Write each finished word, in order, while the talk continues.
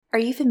Are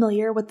you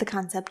familiar with the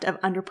concept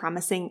of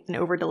underpromising and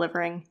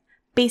over-delivering?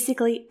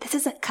 Basically, this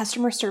is a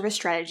customer service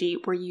strategy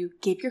where you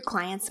give your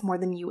clients more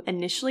than you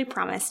initially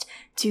promised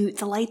to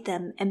delight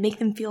them and make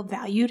them feel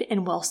valued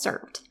and well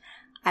served.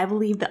 I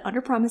believe that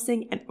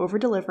underpromising and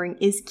over-delivering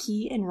is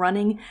key in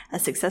running a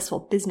successful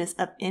business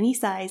of any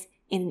size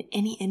in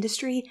any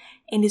industry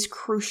and is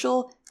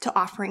crucial to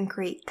offering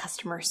great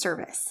customer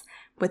service.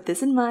 With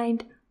this in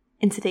mind,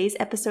 in today's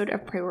episode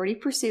of Priority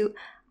Pursuit,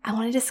 I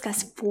want to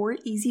discuss 4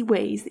 easy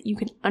ways that you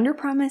can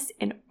underpromise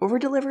and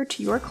overdeliver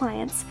to your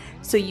clients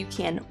so you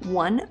can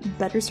 1.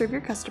 Better serve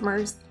your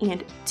customers,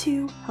 and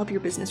 2. Help your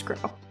business grow.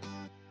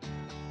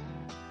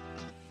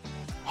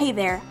 Hey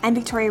there, I'm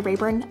Victoria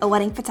Rayburn, a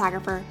wedding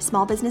photographer,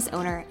 small business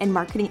owner, and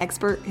marketing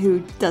expert who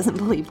doesn't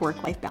believe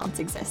work-life balance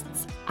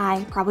exists.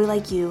 I, probably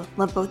like you,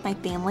 love both my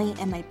family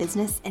and my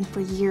business, and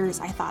for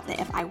years I thought that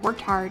if I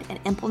worked hard and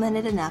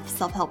implemented enough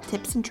self-help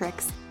tips and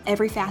tricks,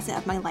 every facet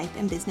of my life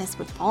and business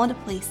would fall into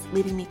place,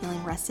 leaving me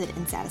feeling rested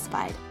and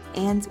satisfied.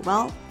 And,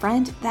 well,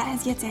 friend, that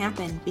has yet to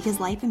happen because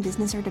life and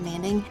business are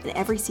demanding and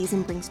every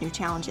season brings new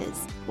challenges.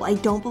 While I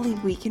don't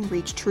believe we can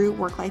reach true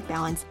work-life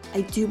balance,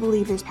 I do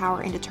believe there's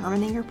power in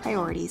determining your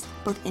priorities,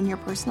 both in your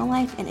personal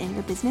life and in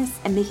your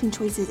business, and making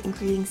choices and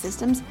creating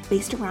systems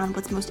based around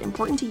what's most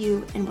important to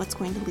you and what's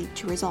going to lead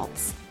to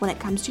results. When it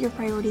comes to your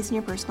priorities in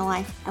your personal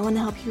life, I want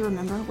to help you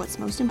remember what's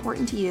most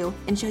important to you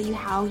and show you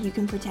how you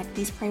can protect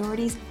these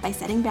priorities by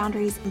setting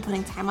boundaries and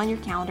putting time on your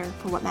calendar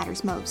for what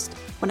matters most.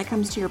 When it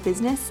comes to your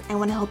business, I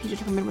want to help you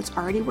determine what's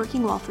already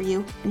working well for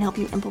you and help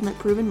you implement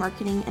proven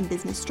marketing and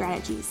business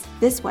strategies.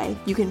 This way,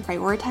 you can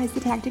prioritize the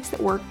tactics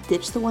that work,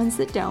 ditch the ones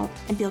that don't,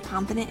 and feel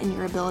confident in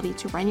your ability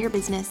to run your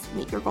business,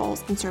 meet your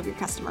goals, and serve your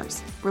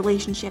customers.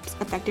 Relationships,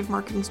 effective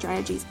marketing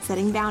strategies,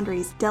 setting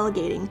boundaries,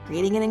 delegating,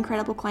 creating an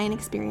incredible client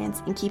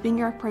experience, and keeping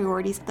your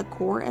priorities at the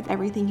core of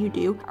everything you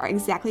do are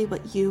exactly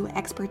what you,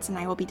 experts, and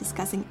I will be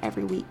discussing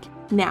every week.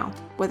 Now,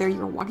 whether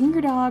you're walking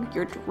your dog,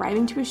 you're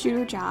driving to a shoot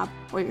or job,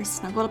 or you're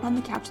snuggled up on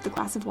the couch with a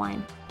glass of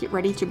wine, get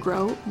ready to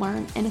grow,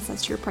 learn, and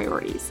assess your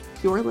priorities.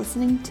 You're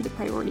listening to the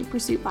Priority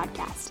Pursuit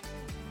Podcast.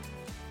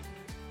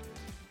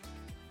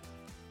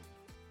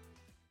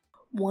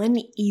 One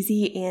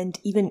easy and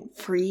even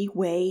free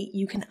way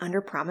you can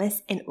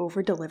underpromise and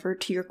overdeliver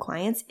to your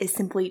clients is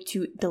simply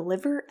to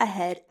deliver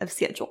ahead of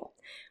schedule.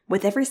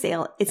 With every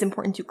sale, it's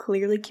important to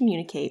clearly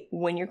communicate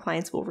when your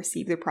clients will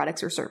receive their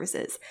products or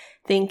services.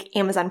 Think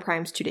Amazon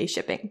Prime's 2-day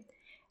shipping.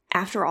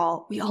 After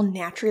all, we all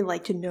naturally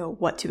like to know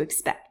what to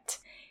expect.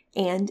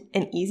 And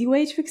an easy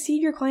way to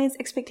exceed your clients'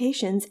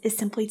 expectations is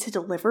simply to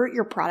deliver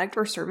your product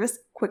or service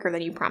quicker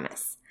than you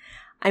promise.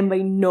 I'm by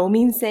no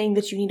means saying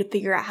that you need to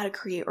figure out how to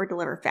create or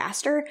deliver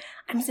faster.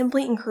 I'm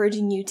simply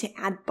encouraging you to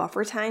add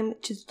buffer time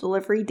to the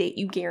delivery date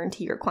you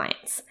guarantee your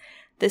clients.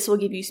 This will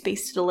give you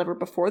space to deliver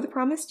before the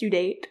promised due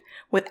date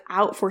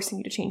without forcing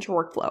you to change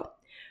your workflow.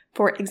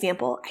 For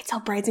example, I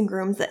tell brides and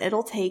grooms that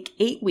it'll take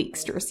 8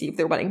 weeks to receive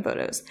their wedding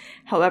photos.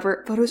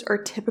 However, photos are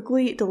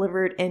typically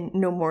delivered in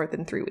no more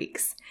than 3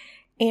 weeks.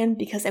 And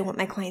because I want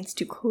my clients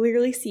to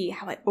clearly see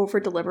how I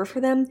over-deliver for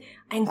them,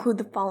 I include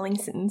the following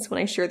sentence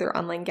when I share their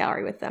online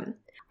gallery with them.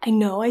 I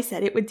know I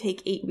said it would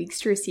take 8 weeks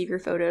to receive your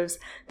photos,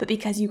 but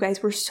because you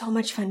guys were so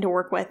much fun to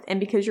work with and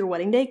because your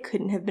wedding day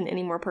couldn't have been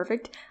any more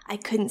perfect, I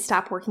couldn't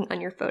stop working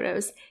on your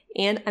photos.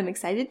 And I'm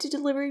excited to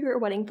deliver your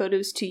wedding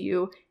photos to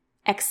you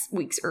X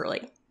weeks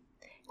early.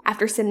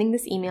 After sending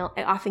this email,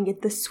 I often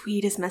get the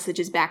sweetest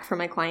messages back from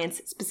my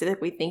clients,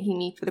 specifically thanking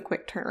me for the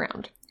quick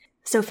turnaround.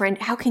 So friend,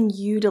 how can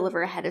you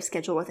deliver ahead of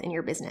schedule within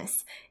your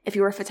business? If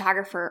you're a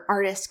photographer,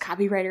 artist,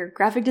 copywriter,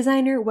 graphic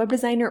designer, web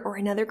designer, or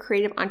another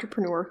creative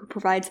entrepreneur who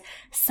provides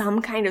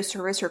some kind of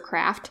service or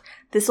craft,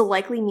 this will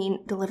likely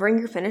mean delivering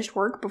your finished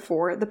work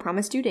before the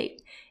promised due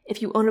date.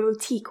 If you own a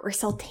boutique or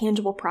sell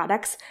tangible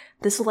products,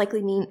 this will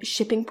likely mean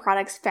shipping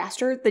products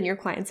faster than your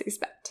clients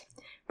expect.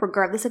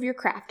 Regardless of your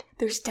craft,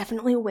 there's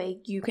definitely a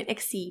way you can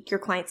exceed your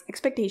clients'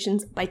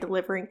 expectations by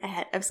delivering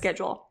ahead of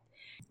schedule.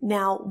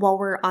 Now, while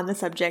we're on the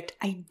subject,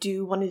 I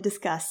do want to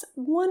discuss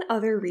one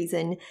other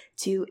reason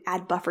to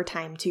add buffer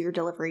time to your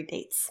delivery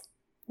dates.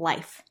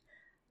 Life.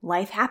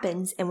 Life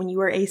happens, and when you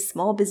are a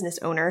small business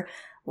owner,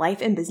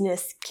 life and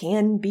business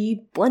can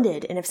be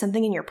blended. And if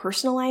something in your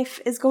personal life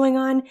is going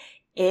on,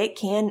 it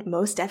can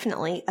most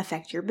definitely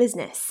affect your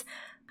business.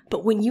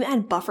 But when you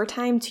add buffer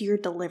time to your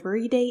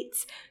delivery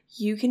dates,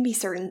 you can be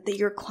certain that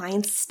your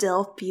clients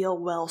still feel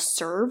well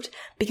served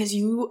because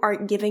you are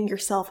giving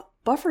yourself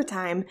buffer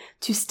time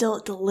to still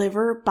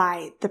deliver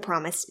by the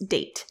promised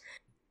date.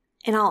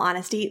 In all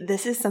honesty,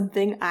 this is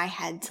something I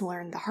had to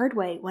learn the hard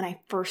way when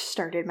I first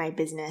started my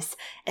business,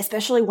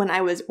 especially when I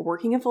was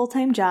working a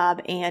full-time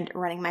job and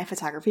running my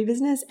photography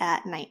business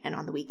at night and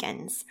on the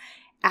weekends.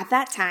 At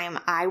that time,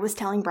 I was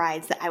telling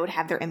brides that I would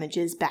have their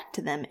images back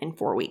to them in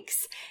 4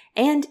 weeks.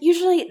 And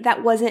usually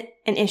that wasn't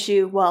an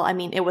issue. Well, I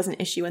mean, it was an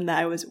issue in that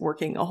I was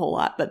working a whole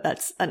lot, but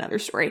that's another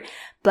story.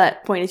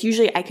 But point is,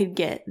 usually I could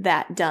get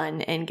that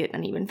done and get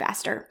done even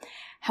faster.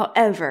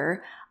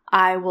 However,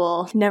 I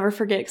will never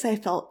forget because I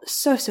felt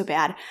so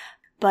bad.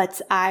 but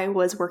I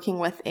was working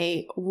with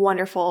a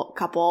wonderful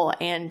couple,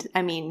 and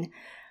I mean,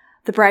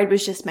 the bride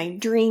was just my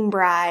dream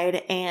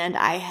bride, and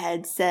I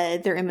had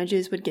said their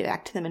images would get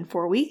back to them in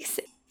 4 weeks.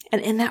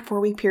 And in that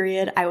 4-week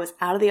period, I was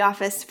out of the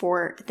office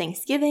for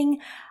Thanksgiving.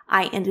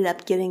 I ended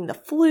up getting the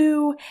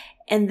flu.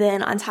 And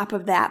then on top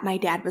of that, my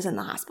dad was in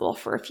the hospital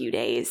for a few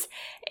days.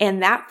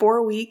 And that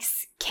 4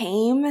 weeks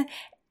came,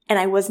 and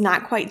I was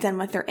not quite done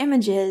with their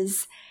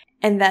images.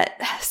 And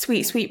that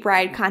sweet, sweet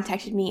bride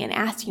contacted me and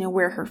asked,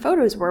 where her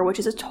photos were, which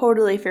is a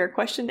totally fair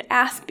question to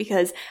ask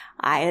because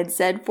I had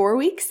said 4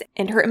 weeks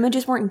and her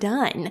images weren't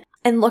done.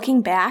 And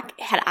looking back,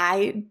 had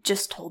I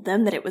just told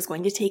them that it was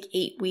going to take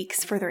 8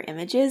 weeks for their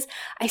images,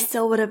 I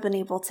still would have been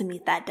able to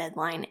meet that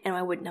deadline and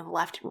I wouldn't have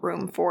left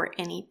room for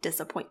any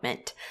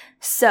disappointment.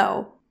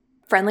 So,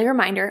 friendly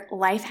reminder,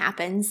 life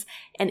happens,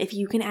 and if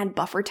you can add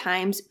buffer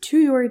times to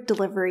your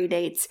delivery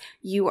dates,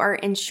 you are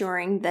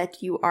ensuring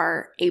that you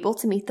are able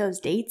to meet those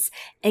dates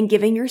and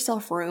giving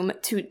yourself room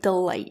to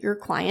delight your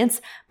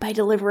clients by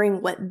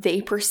delivering what they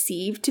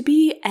perceive to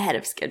be ahead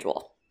of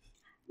schedule.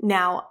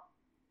 Now,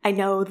 I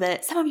know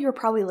that some of you are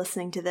probably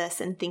listening to this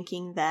and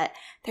thinking that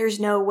there's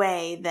no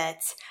way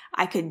that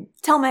I could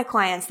tell my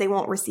clients they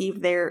won't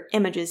receive their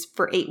images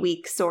for 8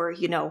 weeks or,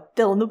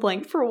 fill in the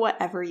blank for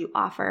whatever you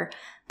offer.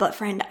 But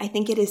friend, I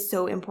think it is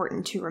so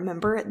important to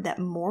remember that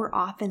more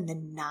often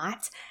than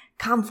not,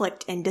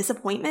 conflict and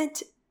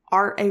disappointment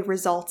are a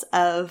result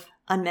of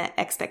unmet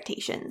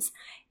expectations.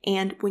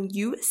 And when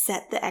you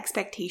set the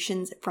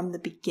expectations from the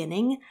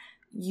beginning,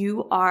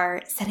 you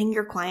are setting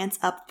your clients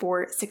up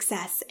for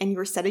success and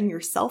you're setting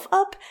yourself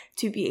up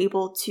to be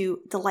able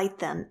to delight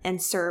them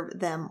and serve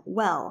them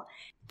well.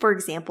 For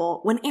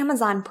example, when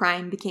Amazon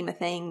Prime became a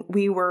thing,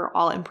 we were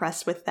all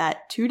impressed with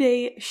that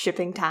 2-day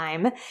shipping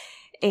time.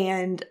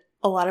 And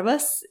a lot of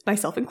us,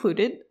 myself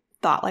included,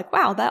 thought like,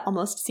 wow, that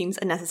almost seems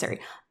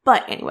unnecessary.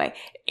 But anyway,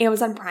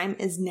 Amazon Prime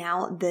is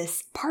now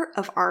this part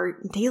of our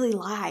daily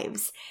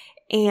lives.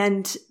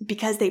 And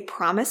because they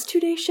promise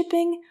 2-day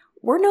shipping,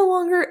 we're no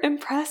longer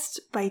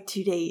impressed by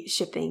 2-day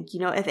shipping.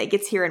 If it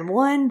gets here in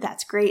 1,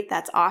 that's great.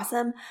 That's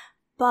awesome.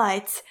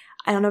 But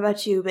I don't know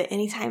about you, but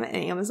anytime an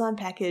Amazon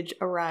package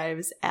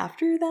arrives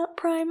after that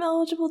Prime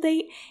eligible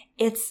date,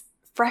 it's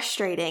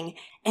frustrating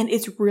and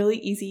it's really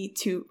easy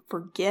to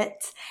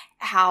forget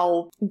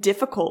how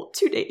difficult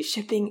 2-day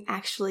shipping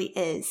actually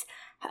is.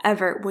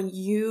 However, when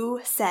you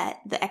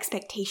set the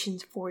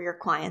expectations for your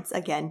clients,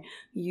 again,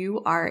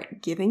 you are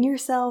giving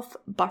yourself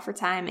buffer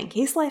time in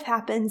case life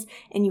happens,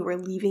 and you are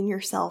leaving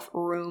yourself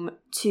room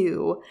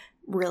to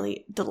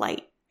really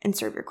delight and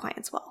serve your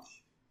clients well.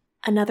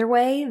 Another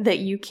way that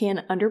you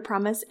can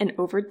underpromise and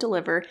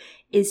overdeliver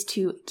is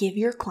to give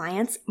your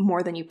clients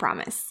more than you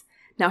promise.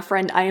 Now,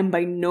 friend, I am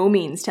by no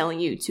means telling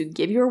you to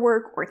give your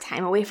work or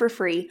time away for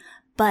free,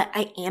 but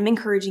I am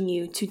encouraging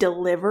you to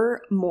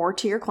deliver more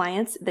to your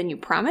clients than you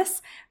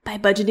promise by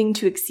budgeting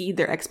to exceed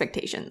their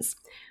expectations.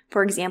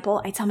 For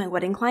example, I tell my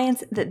wedding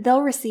clients that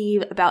they'll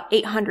receive about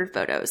 800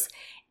 photos.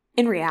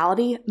 In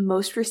reality,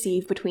 most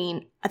receive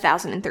between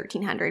 1,000 and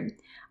 1,300.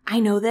 I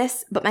know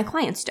this, but my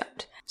clients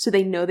don't. So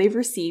they know they've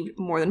received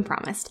more than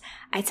promised.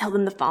 I tell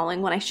them the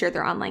following when I share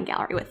their online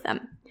gallery with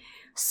them.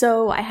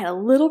 So I had a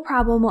little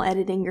problem while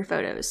editing your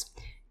photos.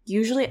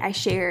 Usually I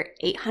share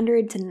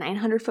 800 to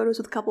 900 photos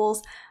with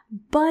couples,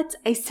 but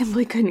I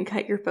simply couldn't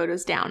cut your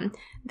photos down.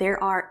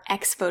 There are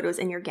X photos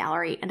in your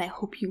gallery, and I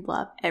hope you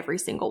love every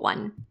single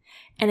one.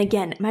 And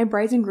again, my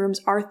brides and grooms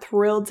are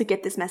thrilled to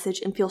get this message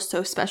and feel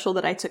so special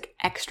that I took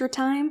extra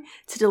time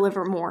to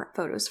deliver more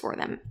photos for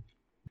them.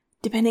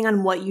 Depending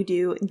on what you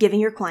do, giving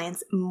your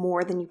clients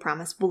more than you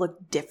promise will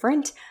look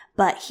different,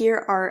 but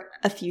here are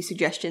a few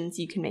suggestions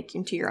you can make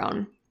into your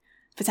own.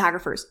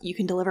 Photographers, you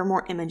can deliver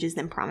more images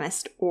than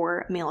promised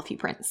or mail a few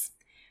prints.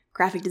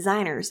 Graphic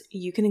designers,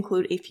 you can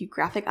include a few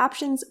graphic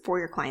options for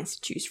your clients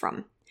to choose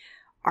from.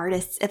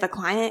 Artists, if a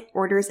client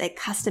orders a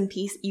custom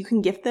piece, you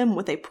can gift them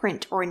with a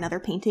print or another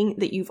painting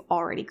that you've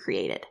already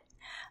created.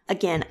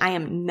 Again, I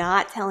am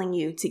not telling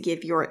you to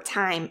give your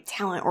time,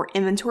 talent, or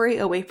inventory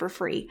away for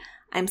free.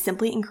 I'm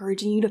simply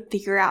encouraging you to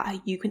figure out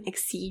how you can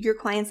exceed your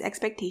clients'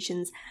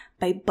 expectations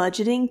by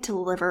budgeting to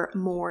deliver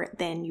more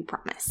than you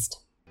promised.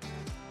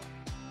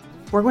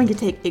 We're going to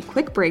take a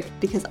quick break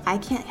because I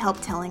can't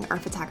help telling our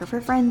photographer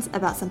friends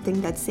about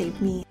something that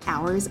saved me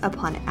hours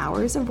upon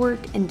hours of work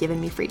and given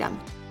me freedom.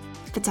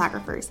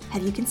 Photographers,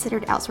 have you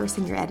considered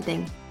outsourcing your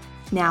editing?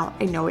 Now,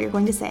 I know what you're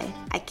going to say.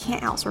 I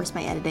can't outsource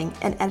my editing.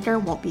 An editor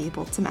won't be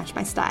able to match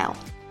my style.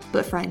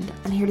 But friend,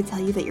 I'm here to tell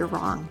you that you're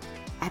wrong.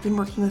 I've been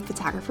working with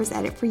Photographers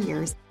Edit for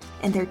years,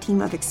 and their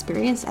team of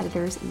experienced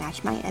editors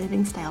match my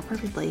editing style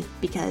perfectly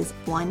because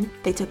 1,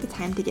 they took the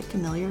time to get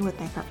familiar with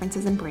my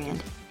preferences and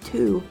brand.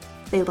 2,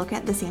 they look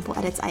at the sample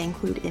edits I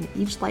include in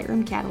each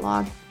Lightroom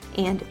catalog.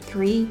 And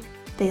 3,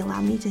 they allow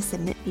me to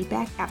submit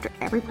feedback after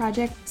every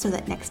project so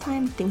that next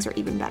time things are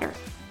even better.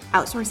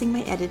 Outsourcing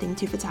my editing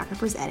to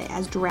Photographers Edit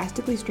has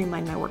drastically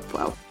streamlined my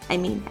workflow. I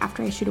mean,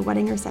 after I shoot a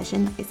wedding or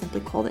session, I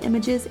simply cull the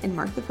images and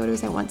mark the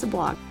photos I want to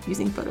blog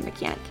using Photo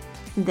Mechanic.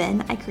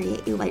 Then I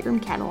create a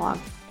Lightroom catalog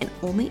and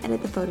only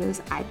edit the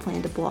photos I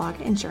plan to blog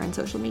and share on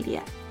social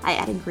media. I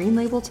add a green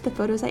label to the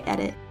photos I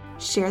edit,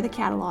 share the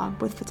catalog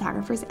with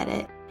Photographer's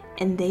Edit,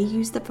 and they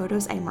use the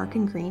photos I mark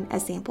in green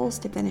as samples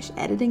to finish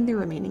editing the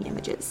remaining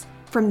images.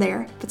 From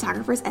there,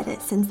 Photographer's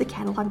Edit sends the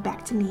catalog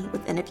back to me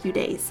within a few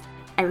days.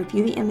 I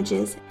review the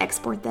images,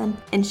 export them,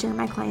 and share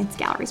my clients'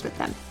 galleries with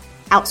them.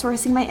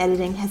 Outsourcing my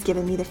editing has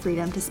given me the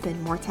freedom to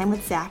spend more time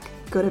with Zach,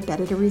 go to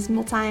bed at a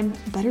reasonable time,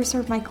 better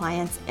serve my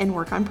clients, and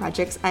work on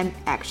projects I'm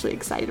actually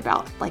excited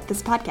about, like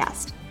this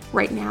podcast.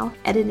 Right now,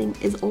 editing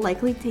is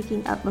likely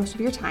taking up most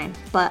of your time,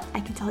 but I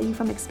can tell you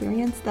from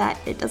experience that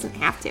it doesn't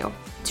have to.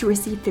 To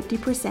receive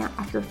 50%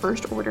 off your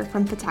first order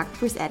from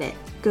Photographer's Edit,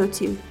 go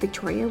to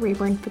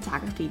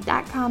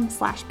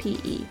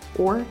victoriarayburnphotography.com/PE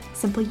or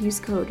simply use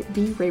code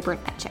VRayburn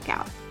at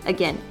checkout.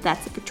 Again,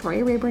 that's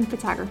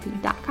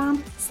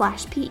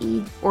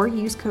victoriarayburnphotography.com/PE or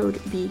use code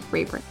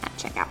VRayburn at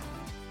checkout.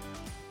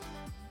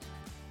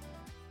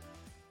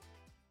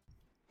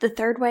 The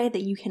third way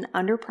that you can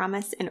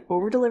underpromise and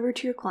overdeliver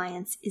to your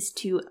clients is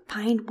to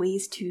find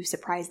ways to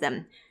surprise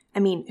them. I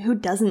mean, who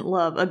doesn't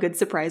love a good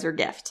surprise or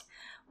gift?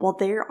 While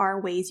there are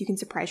ways you can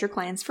surprise your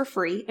clients for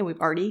free, and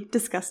we've already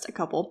discussed a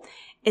couple,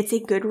 it's a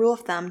good rule of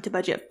thumb to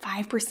budget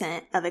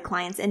 5% of a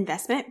client's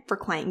investment for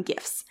client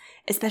gifts,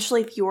 especially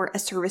if you're a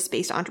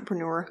service-based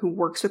entrepreneur who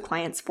works with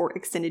clients for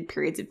extended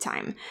periods of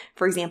time.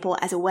 For example,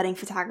 as a wedding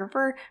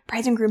photographer,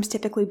 brides and grooms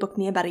typically book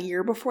me about a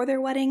year before their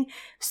wedding.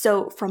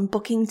 So from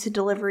booking to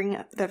delivering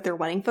of their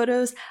wedding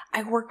photos,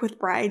 I work with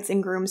brides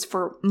and grooms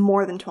for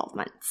more than 12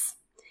 months.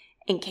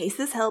 In case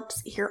this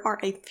helps, here are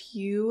a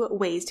few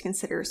ways to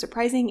consider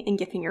surprising and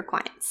gifting your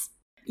clients.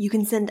 You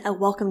can send a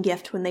welcome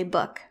gift when they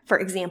book. For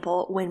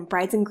example, when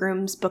brides and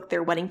grooms book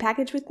their wedding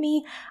package with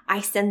me,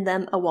 I send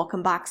them a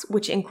welcome box,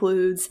 which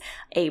includes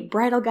a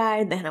bridal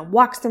guide that kind of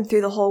walks them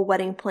through the whole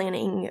wedding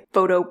planning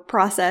photo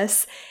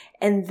process.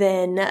 And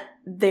then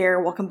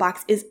their welcome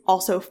box is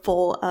also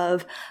full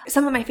of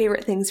some of my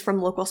favorite things from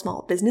local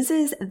small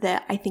businesses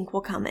that I think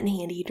will come in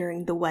handy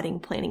during the wedding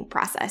planning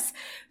process.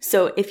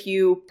 So if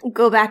you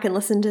go back and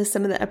listen to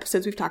some of the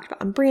episodes we've talked about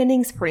on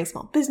branding, supporting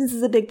small business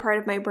is a big part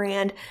of my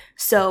brand.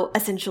 So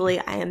essentially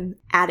I am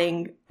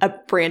adding a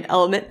brand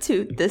element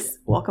to this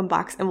welcome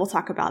box, and we'll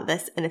talk about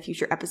this in a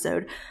future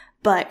episode.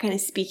 But kind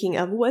of speaking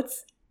of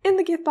what's in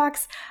the gift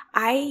box,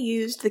 I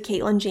used the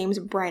Caitlin James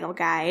Bridal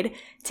Guide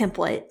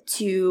template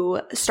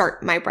to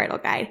start my bridal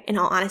guide. In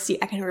all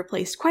honesty, I kind of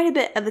replaced quite a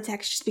bit of the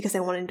text just because I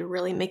wanted to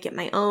really make it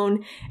my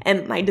own,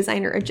 and my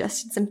designer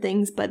adjusted some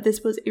things, but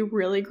this was a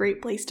really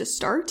great place to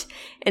start.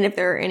 And if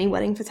there are any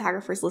wedding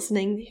photographers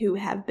listening who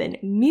have been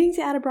meaning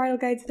to add a bridal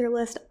guide to their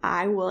list,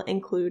 I will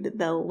include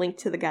the link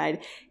to the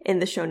guide in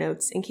the show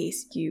notes in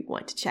case you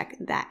want to check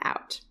that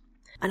out.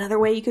 Another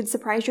way you could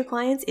surprise your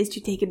clients is to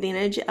take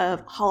advantage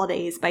of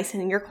holidays by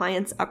sending your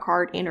clients a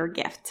card and or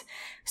gift.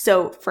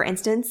 So for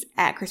instance,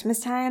 at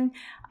Christmas time,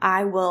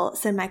 I will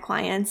send my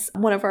clients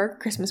one of our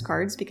Christmas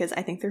cards because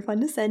I think they're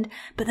fun to send,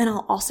 but then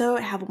I'll also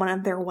have one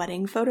of their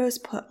wedding photos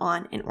put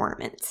on an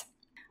ornament.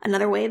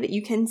 Another way that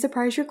you can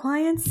surprise your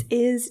clients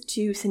is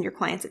to send your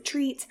clients a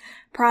treat,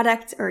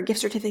 product, or a gift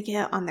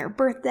certificate on their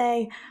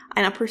birthday.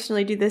 I don't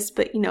personally do this,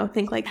 but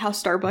think like how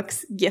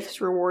Starbucks gifts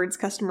rewards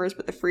customers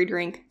with a free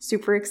drink.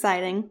 Super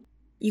exciting.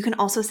 You can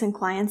also send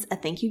clients a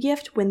thank you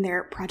gift when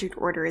their project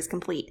order is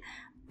complete.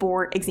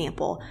 For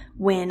example,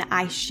 when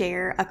I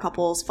share a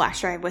couple's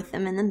flash drive with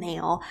them in the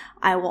mail,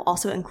 I will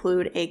also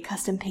include a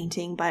custom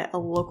painting by a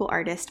local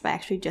artist, by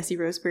actually Jessie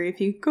Roseberry,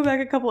 if you go back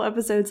a couple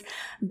episodes.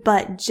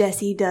 But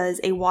Jessie does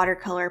a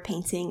watercolor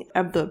painting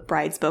of the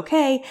bride's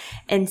bouquet,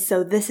 and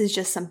so this is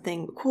just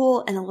something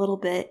cool and a little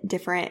bit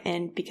different,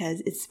 and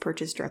because it's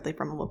purchased directly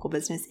from a local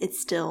business, it's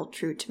still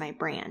true to my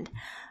brand.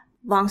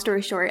 Long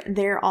story short,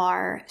 there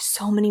are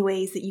so many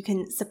ways that you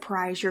can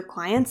surprise your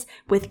clients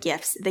with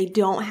gifts. They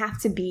don't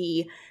have to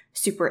be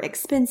super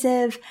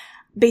expensive.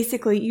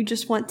 Basically, you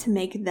just want to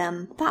make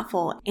them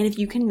thoughtful. And if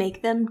you can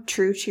make them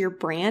true to your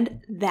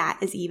brand, that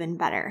is even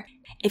better.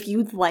 If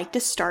you'd like to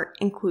start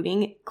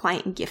including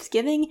client gift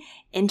giving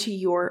into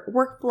your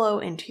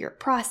workflow, into your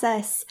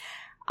process,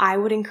 I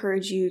would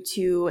encourage you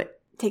to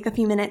take a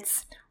few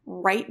minutes,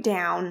 write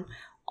down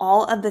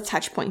all of the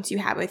touch points you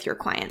have with your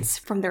clients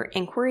from their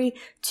inquiry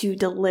to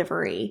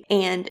delivery,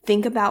 and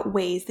think about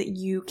ways that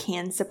you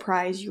can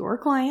surprise your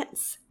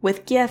clients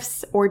with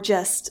gifts or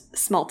just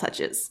small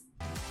touches.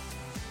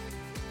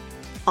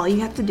 All you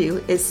have to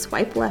do is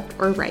swipe left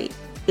or right.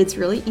 It's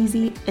really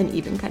easy and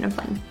even kind of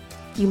fun.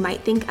 You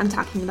might think I'm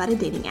talking about a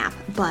dating app,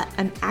 but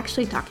I'm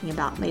actually talking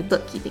about my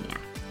bookkeeping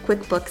app,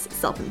 QuickBooks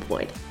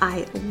Self-Employed.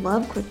 I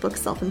love QuickBooks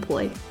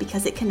Self-Employed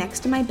because it connects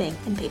to my bank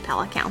and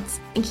PayPal accounts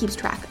and keeps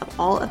track of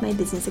all of my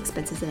business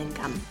expenses and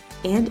income.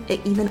 And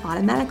it even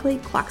automatically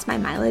clocks my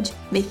mileage,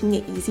 making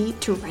it easy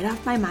to write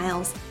off my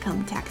miles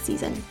come tax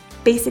season.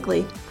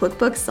 Basically,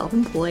 QuickBooks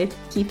Self-Employed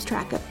keeps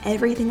track of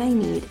everything I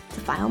need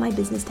to file my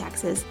business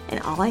taxes, and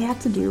all I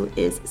have to do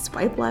is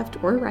swipe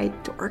left or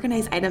right to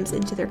organize items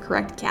into their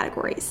correct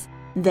categories.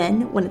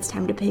 Then, when it's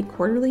time to pay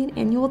quarterly and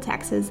annual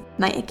taxes,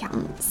 my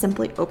accountant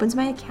simply opens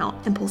my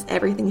account and pulls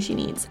everything she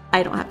needs.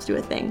 I don't have to do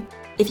a thing.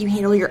 If you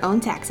handle your own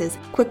taxes,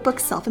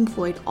 QuickBooks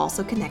Self-Employed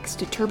also connects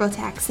to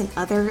TurboTax and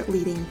other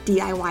leading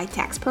DIY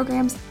tax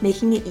programs,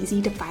 making it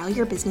easy to file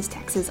your business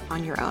taxes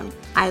on your own.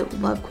 I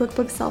love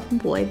QuickBooks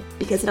Self-Employed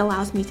because it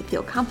allows me to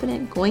feel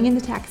confident going into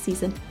tax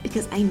season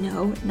because I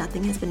know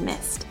nothing has been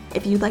missed.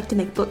 If you'd like to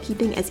make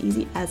bookkeeping as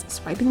easy as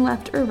swiping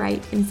left or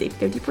right and save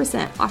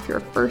 50% off your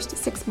first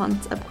 6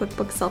 months of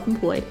QuickBooks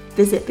Self-Employed,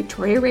 visit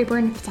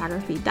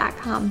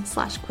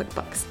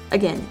VictoriaRayburnPhotography.com/QuickBooks.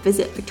 Again,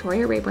 visit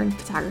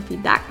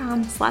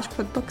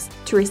VictoriaRayburnPhotography.com/QuickBooks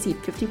to receive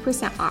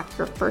 50% off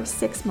your first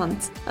 6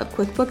 months of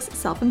QuickBooks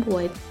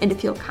Self-Employed and to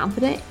feel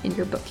confident in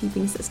your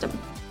bookkeeping system.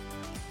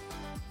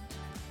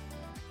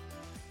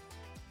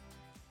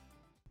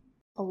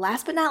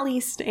 Last but not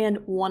least, and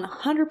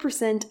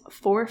 100%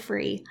 for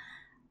free,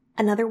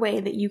 another way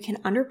that you can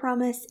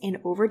underpromise and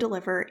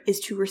overdeliver is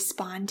to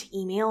respond to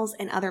emails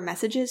and other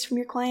messages from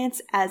your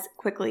clients as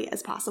quickly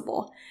as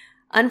possible.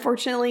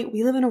 Unfortunately,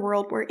 we live in a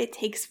world where it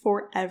takes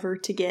forever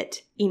to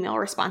get email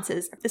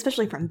responses,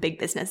 especially from big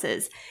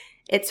businesses.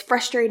 It's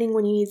frustrating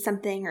when you need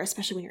something, or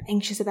especially when you're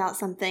anxious about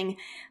something,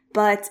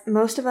 but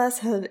most of us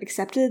have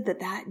accepted that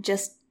that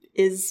just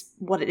is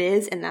what it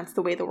is, and that's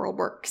the way the world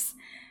works.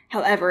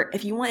 However,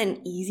 if you want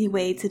an easy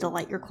way to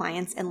delight your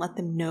clients and let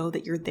them know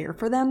that you're there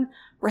for them,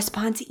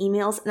 respond to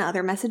emails and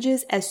other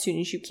messages as soon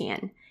as you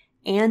can.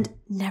 And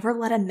never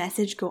let a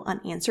message go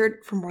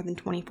unanswered for more than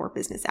 24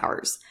 business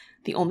hours.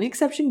 The only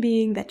exception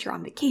being that you're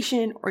on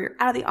vacation or you're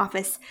out of the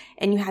office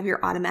and you have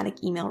your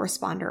automatic email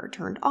responder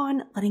turned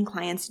on, letting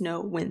clients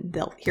know when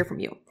they'll hear from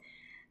you.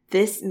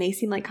 This may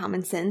seem like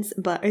common sense,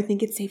 but I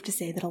think it's safe to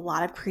say that a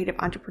lot of creative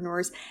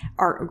entrepreneurs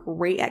are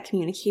great at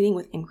communicating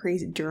with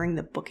inquiries during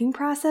the booking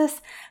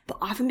process, but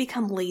often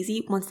become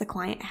lazy once the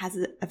client has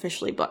it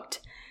officially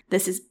booked.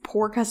 This is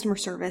poor customer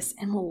service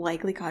and will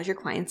likely cause your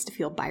clients to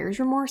feel buyer's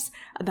remorse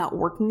about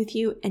working with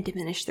you and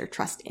diminish their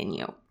trust in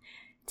you.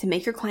 To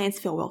make your clients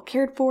feel well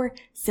cared for,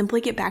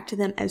 simply get back to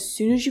them as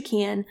soon as you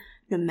can,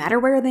 no matter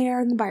where they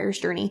are in the buyer's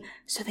journey,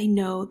 so they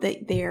know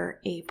that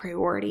they're a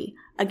priority.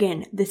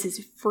 Again, this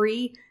is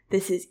free.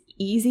 This is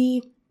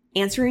easy.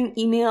 Answering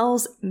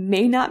emails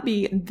may not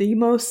be the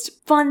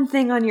most fun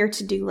thing on your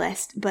to-do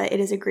list, but it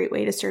is a great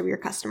way to serve your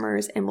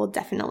customers and will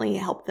definitely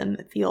help them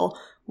feel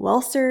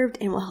well served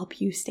and will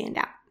help you stand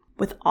out.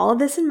 With all of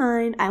this in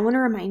mind, I want to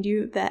remind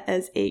you that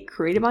as a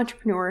creative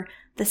entrepreneur,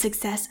 the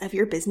success of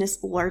your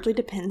business largely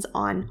depends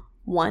on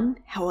 1,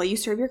 how well you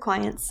serve your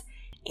clients,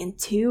 and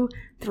 2,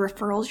 the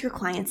referrals your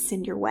clients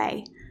send your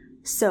way.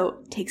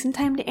 So take some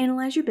time to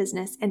analyze your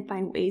business and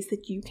find ways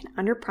that you can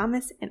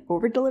underpromise and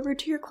overdeliver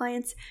to your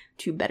clients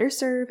to better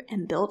serve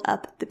and build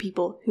up the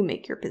people who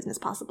make your business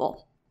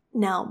possible.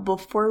 Now,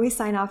 before we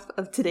sign off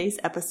of today's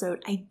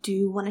episode, I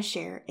do want to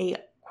share a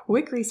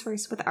quick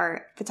resource with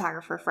our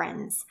photographer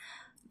friends.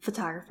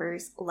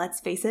 Photographers, let's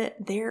face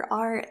it, there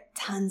are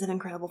tons of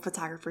incredible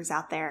photographers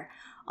out there.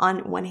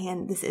 On one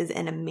hand, this is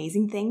an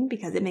amazing thing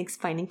because it makes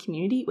finding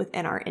community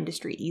within our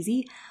industry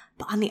easy.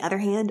 But on the other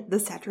hand, the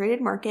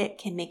saturated market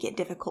can make it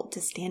difficult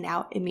to stand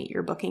out and meet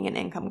your booking and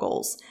income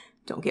goals.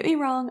 Don't get me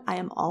wrong, I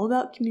am all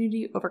about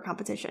community over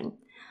competition.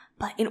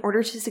 But in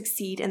order to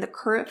succeed in the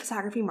current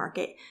photography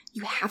market,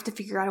 you have to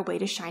figure out a way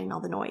to shine in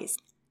all the noise.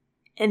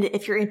 And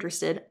if you're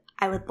interested,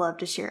 I would love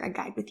to share a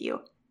guide with you.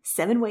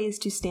 7 ways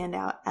to stand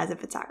out as a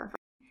photographer.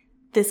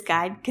 This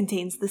guide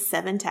contains the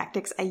 7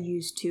 tactics I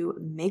use to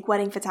make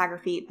wedding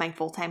photography my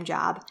full-time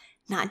job,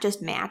 not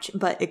just match,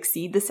 but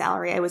exceed the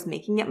salary I was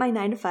making at my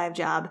 9-to-5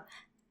 job,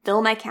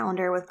 fill my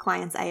calendar with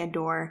clients I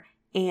adore,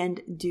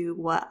 and do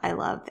what I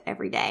love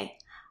every day.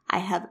 I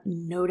have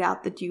no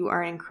doubt that you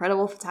are an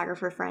incredible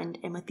photographer friend,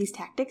 and with these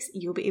tactics,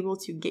 you'll be able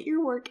to get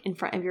your work in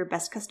front of your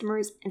best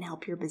customers and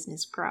help your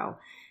business grow.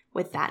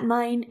 With that in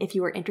mind, if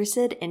you are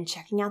interested in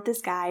checking out this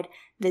guide,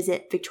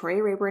 visit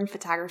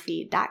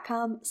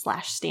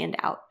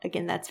VictoriaRayburnPhotography.com/standout.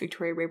 Again, that's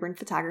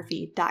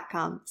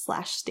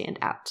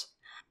VictoriaRayburnPhotography.com/standout.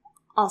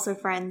 Also,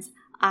 friends,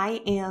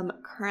 I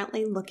am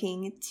currently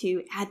looking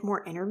to add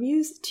more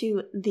interviews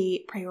to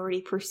the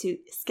Priority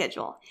Pursuit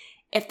schedule.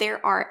 If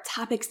there are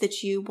topics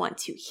that you want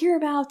to hear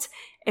about,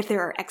 if there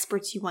are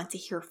experts you want to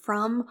hear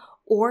from,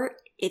 or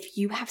if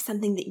you have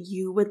something that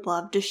you would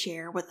love to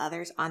share with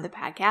others on the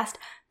podcast,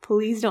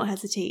 please don't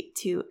hesitate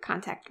to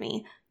contact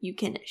me. You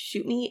can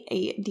shoot me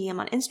a DM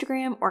on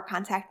Instagram or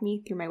contact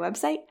me through my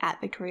website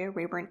at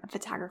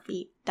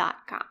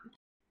VictoriaRayburnPhotography.com.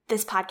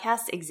 This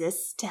podcast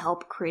exists to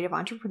help creative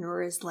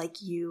entrepreneurs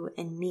like you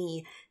and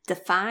me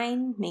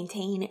define,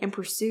 maintain, and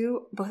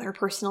pursue both our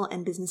personal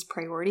and business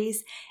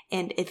priorities.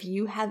 And if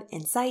you have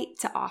insight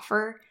to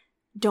offer,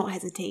 don't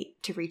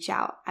hesitate to reach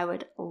out. I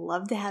would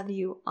love to have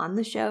you on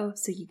the show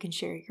so you can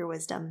share your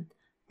wisdom.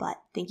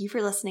 But thank you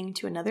for listening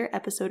to another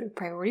episode of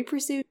Priority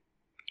Pursuit.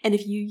 And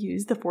if you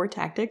use the 4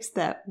 tactics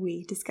that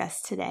we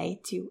discussed today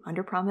to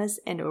underpromise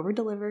and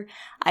overdeliver,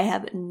 I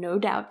have no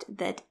doubt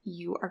that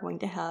you are going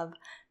to have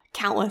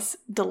countless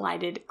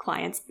delighted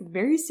clients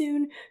very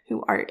soon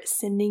who are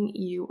sending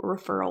you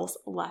referrals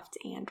left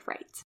and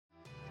right.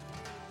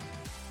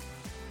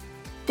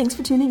 Thanks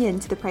for tuning in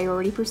to the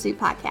Priority Pursuit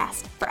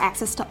podcast. For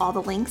access to all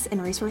the links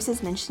and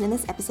resources mentioned in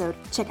this episode,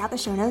 check out the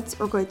show notes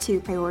or go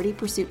to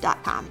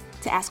PriorityPursuit.com.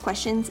 To ask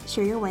questions,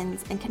 share your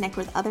wins, and connect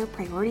with other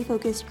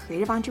priority-focused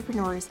creative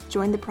entrepreneurs,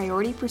 join the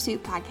Priority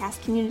Pursuit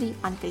podcast community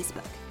on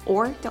Facebook.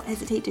 Or don't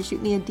hesitate to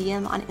shoot me a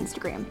DM on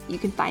Instagram. You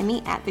can find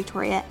me at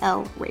Victoria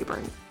L.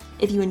 Rayburn.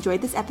 If you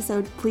enjoyed this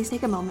episode, please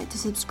take a moment to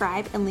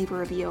subscribe and leave a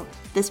review.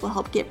 This will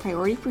help get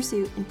Priority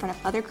Pursuit in front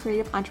of other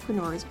creative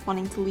entrepreneurs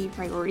wanting to lead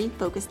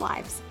priority-focused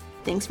lives.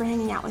 Thanks for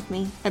hanging out with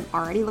me. I'm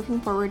already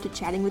looking forward to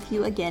chatting with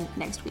you again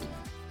next week.